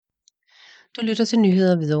Du lytter til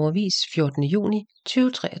Nyheder Hvidovre Avis 14. juni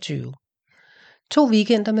 2023. 2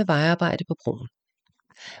 weekender med vejarbejde på broen.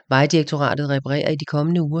 Vejdirektoratet reparerer i de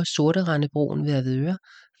kommende uger Sorterandebroen ved Hvidovre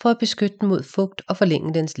for at beskytte den mod fugt og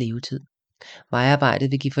forlænge dens levetid.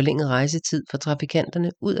 Vejarbejdet vil give forlænget rejsetid for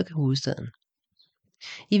trafikanterne ud af hovedstaden.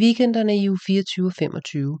 I weekenderne i uge 24 og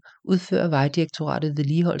 25 udfører Vejdirektoratet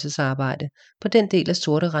vedligeholdelsesarbejde på den del af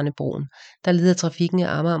Sorterandebroen, der leder trafikken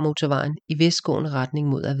af Amagermotorvejen i vestgående retning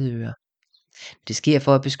mod Hvidovre. Det sker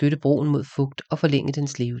for at beskytte broen mod fugt og forlænge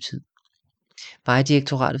dens levetid.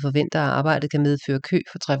 Vejdirektoratet forventer, at arbejdet kan medføre kø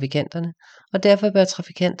for trafikanterne, og derfor bør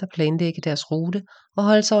trafikanter planlægge deres rute og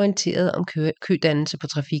holde sig orienteret om kødannelse på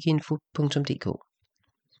trafikinfo.dk.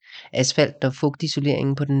 Asfalten og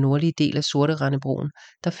fugtisoleringen på den nordlige del af Sorterandebroen,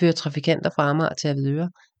 der fører trafikanter fra Amager til Hvidovre,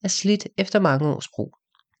 er slidt efter mange års brug.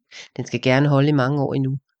 Den skal gerne holde i mange år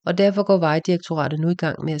endnu, og derfor går Vejdirektoratet nu i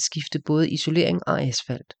gang med at skifte både isolering og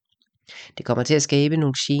asfalt. Det kommer til at skabe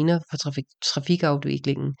nogle gener for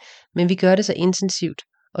trafikafviklingen, men vi gør det så intensivt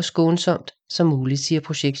og skånsomt som muligt, siger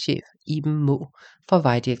projektchef Iben Må fra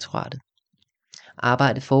Vejdirektoratet.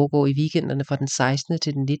 Arbejdet foregår i weekenderne fra den 16.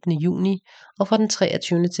 til den 19. juni og fra den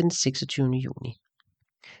 23. til den 26. juni.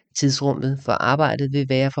 Tidsrummet for arbejdet vil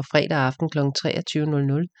være fra fredag aften kl.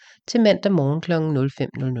 23.00 til mandag morgen kl.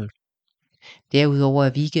 05.00. Derudover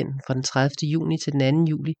er weekenden fra den 30. juni til den 2.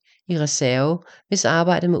 juli i reserve, hvis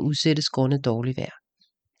arbejdet må udsættes grundet dårligt vejr.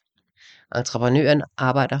 Entreprenøren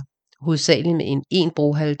arbejder hovedsageligt med en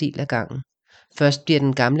brohalvdel af gangen. Først bliver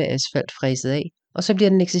den gamle asfalt fræset af, og så bliver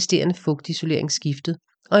den eksisterende fugtisolering skiftet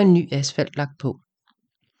og en ny asfalt lagt på.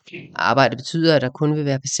 Arbejdet betyder, at der kun vil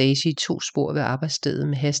være passage i 2 spor ved arbejdsstedet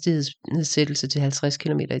med hastighedsnedsættelse til 50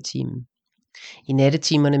 km/t. I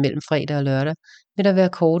nattetimerne mellem fredag og lørdag vil der være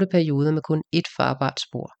korte perioder med kun ét farbart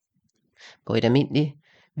spor. På et almindeligt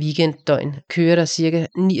weekenddøgn kører der ca.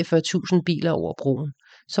 49.000 biler over broen,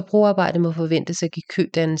 så broarbejdet må forventes at give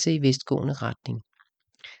kødannelse i vestgående retning.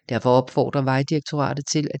 Derfor opfordrer Vejdirektoratet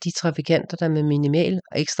til, at de trafikanter, der med minimal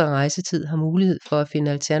og ekstra rejsetid har mulighed for at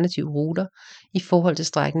finde alternative ruter i forhold til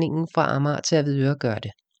strækningen fra Amager til Hvidovre, gør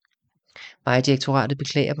det. Vejdirektoratet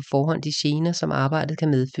beklager på forhånd de gener, som arbejdet kan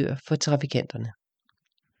medføre for trafikanterne.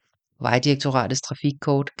 Vejdirektoratets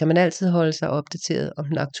trafikkort kan man altid holde sig opdateret om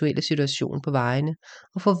den aktuelle situation på vejene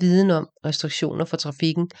og få viden om restriktioner for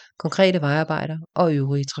trafikken, konkrete vejarbejder og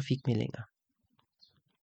øvrige trafikmeldinger.